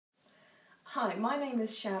Hi, my name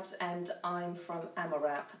is Shabs and I'm from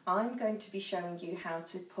Amawrap. I'm going to be showing you how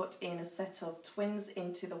to put in a set of twins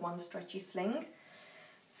into the one stretchy sling.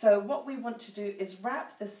 So what we want to do is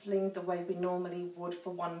wrap the sling the way we normally would for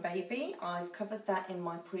one baby. I've covered that in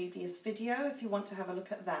my previous video if you want to have a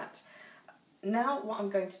look at that. Now what I'm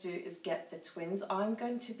going to do is get the twins. I'm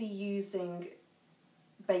going to be using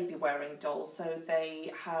baby wearing dolls, so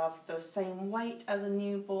they have the same weight as a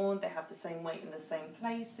newborn, they have the same weight in the same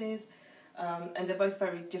places. And they're both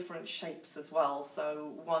very different shapes as well,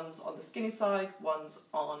 so one's on the skinny side, one's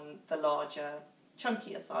on the larger,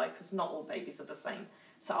 chunkier side, because not all babies are the same.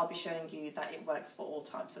 So I'll be showing you that it works for all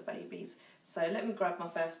types of babies. So let me grab my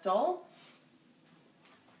first doll.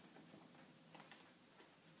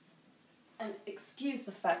 And excuse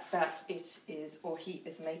the fact that it is, or he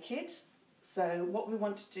is naked. So what we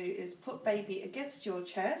want to do is put baby against your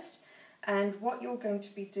chest, and what you're going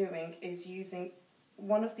to be doing is using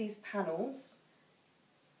one of these panels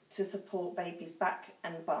to support baby's back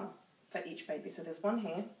and bum for each baby. So there's one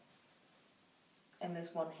here and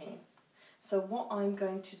there's one here. So what I'm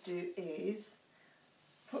going to do is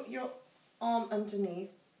put your arm underneath,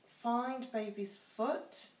 find baby's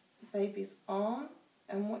foot, baby's arm,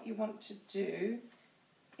 and what you want to do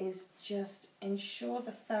is just ensure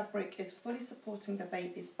the fabric is fully supporting the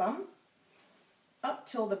baby's bum up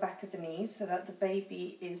till the back of the knees, so that the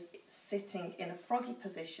baby is sitting in a froggy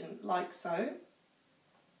position like so.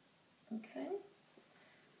 Okay,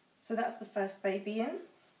 so that's the first baby in,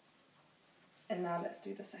 and now let's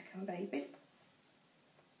do the second baby.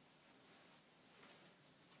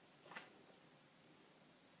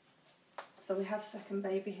 So we have second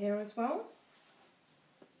baby here as well,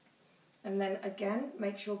 and then again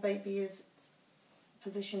make sure baby is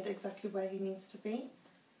positioned exactly where he needs to be.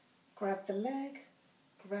 Grab the leg,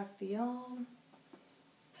 grab the arm,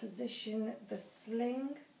 position the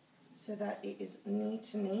sling so that it is knee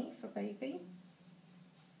to knee for baby,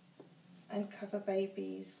 and cover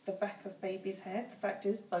the back of baby's head. The fact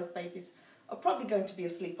is both babies are probably going to be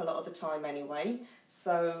asleep a lot of the time anyway,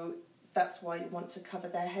 so that's why you want to cover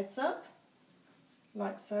their heads up,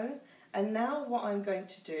 like so. And now what I'm going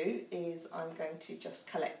to do is I'm going to just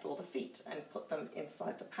collect all the feet and put them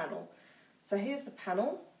inside the panel. So here's the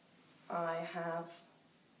panel. I have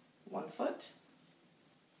 1 foot,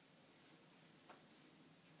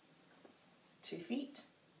 2 feet,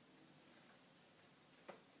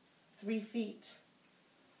 3 feet,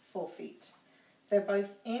 4 feet. They're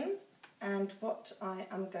both in, and what I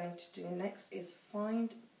am going to do next is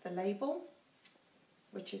find the label,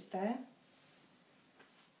 which is there,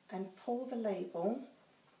 and pull the label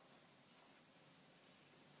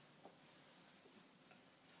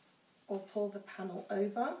or pull the panel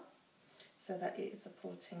over so that it is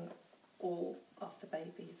supporting all of the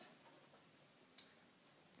babies.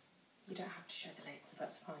 You don't have to show the label,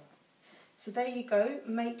 that's fine. So there you go,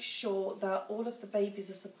 make sure that all of the babies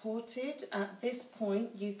are supported. At this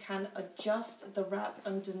point you can adjust the wrap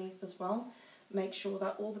underneath as well. Make sure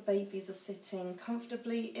that all the babies are sitting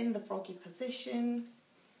comfortably in the froggy position.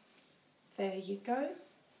 There you go.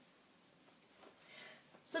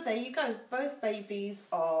 So there you go, both babies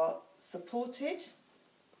are supported.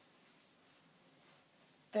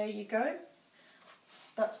 There you go.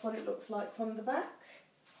 That's what it looks like from the back.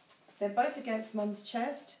 They're both against mum's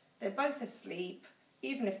chest. They're both asleep.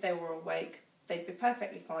 Even if they were awake, they'd be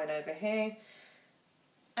perfectly fine over here.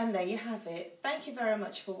 And there you have it. Thank you very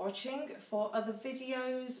much for watching. For other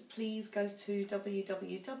videos, please go to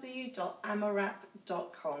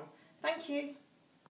www.amawrap.com. Thank you.